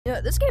Yeah,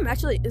 this game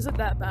actually isn't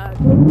that bad.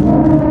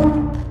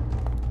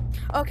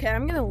 Okay,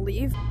 I'm gonna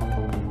leave.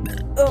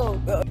 Oh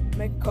god,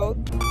 make a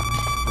code.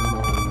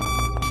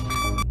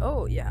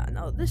 Oh yeah,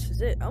 no, this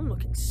is it. I'm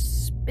looking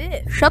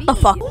spit. Shut the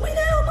fuck.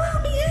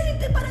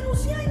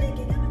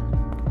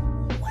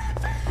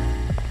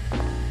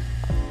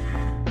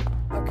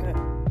 Okay,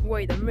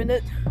 wait a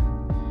minute.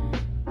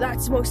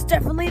 That's most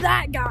definitely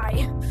that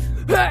guy.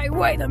 Hey,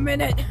 wait a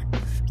minute.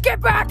 Get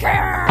back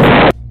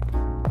here!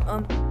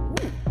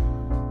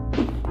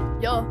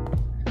 Yo.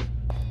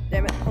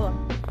 Damn it, hold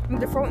on. I'm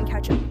gonna throw it and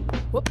catch it.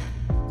 Whoop.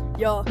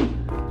 Yo.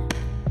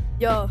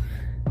 Yo.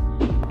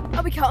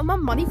 I'll be counting my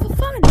money for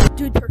fun.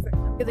 Dude, perfect.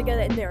 I'm gonna get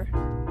it in there.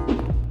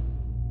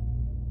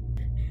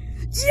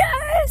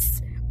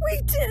 Yes!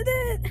 We did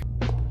it!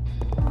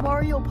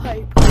 Mario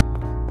pipe.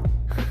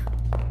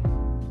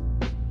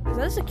 Is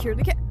that a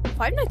security cam?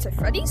 Five Nights at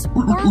Freddy's?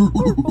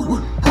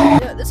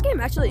 Yeah, this game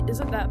actually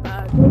isn't that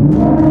bad.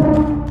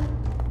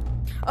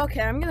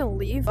 Okay, I'm gonna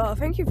leave.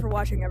 Thank you for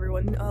watching,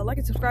 everyone. Like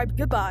and subscribe.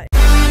 Goodbye.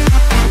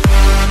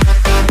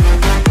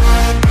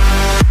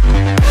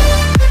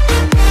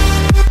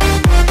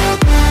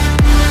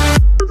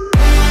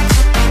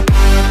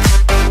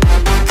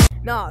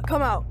 Nah,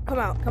 come out.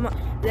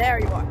 There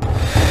you are.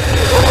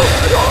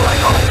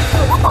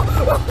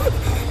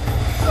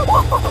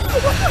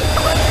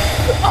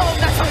 Oh,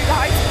 that's how he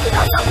died.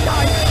 That's how he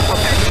died.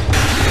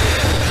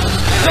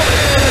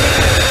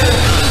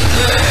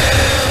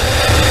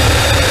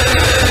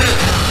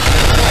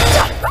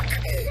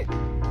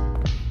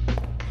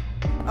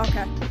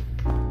 Okay.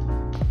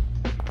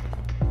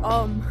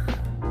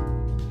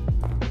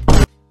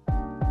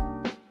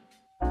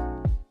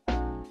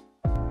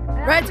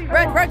 Red.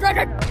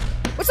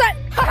 What's that?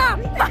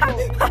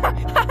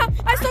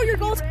 I stole your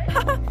gold.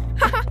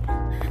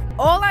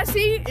 All I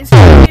see is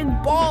fucking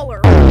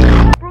baller.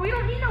 Bro, we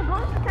don't need no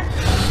gold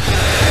protection.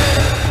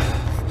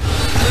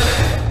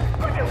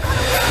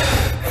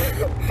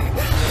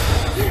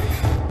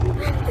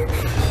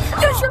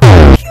 Yes, you're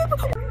cube.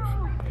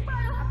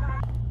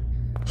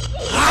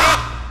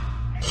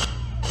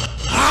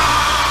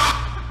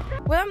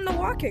 What happened to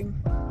walking?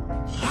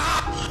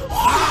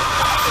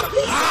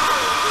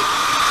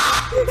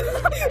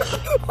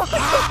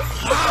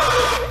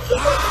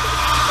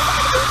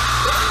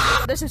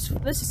 This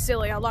is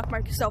silly. I locked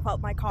myself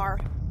out my car.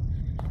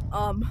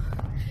 Can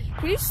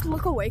you just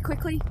look away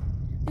quickly?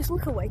 Just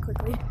look away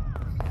quickly.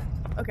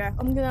 Okay,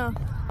 I'm gonna.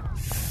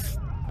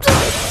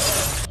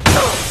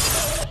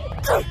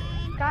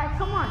 Guys,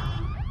 come on.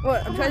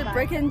 What? I'm trying to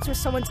break into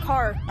someone's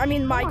car. I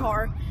mean, my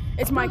car.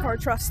 It's my car.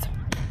 Trust.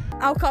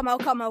 I'll come.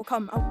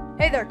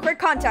 Hey there, quick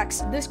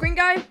context. This green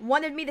guy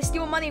wanted me to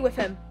steal money with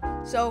him.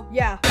 So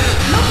yeah.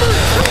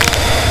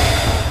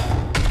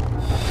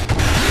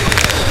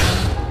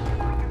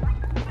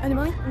 Any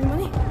money?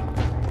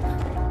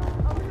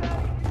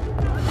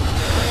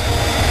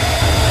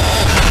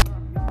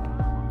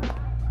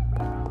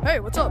 Hey,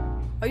 what's up?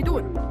 How you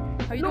doing? Bro?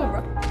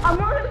 I'm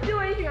not gonna do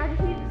anything. I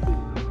just need to see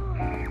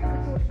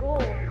this was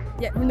gold.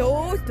 Yeah,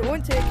 no,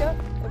 don't take it.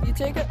 If you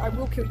take it, I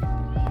will kill you.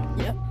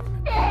 Yeah.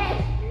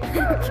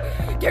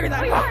 Give me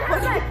that.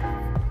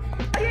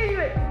 I gave you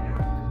it.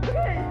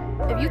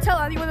 Okay. If you tell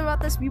anyone about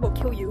this, we will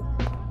kill you.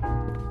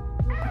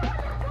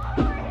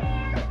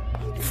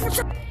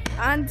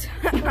 And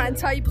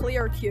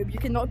anti-player cube, you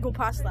cannot go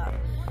past that.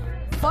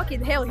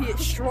 Fucking hell, he is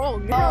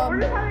strong. We're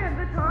just having a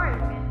good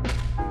time.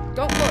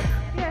 Don't look.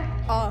 Yeah.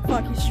 Oh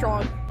fuck, he's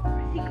strong.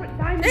 Secret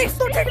diamond. Hey,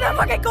 stop taking that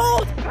fucking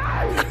gold!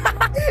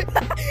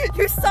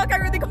 You suck, I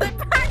really got it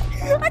back!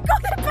 I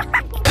got it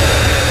back!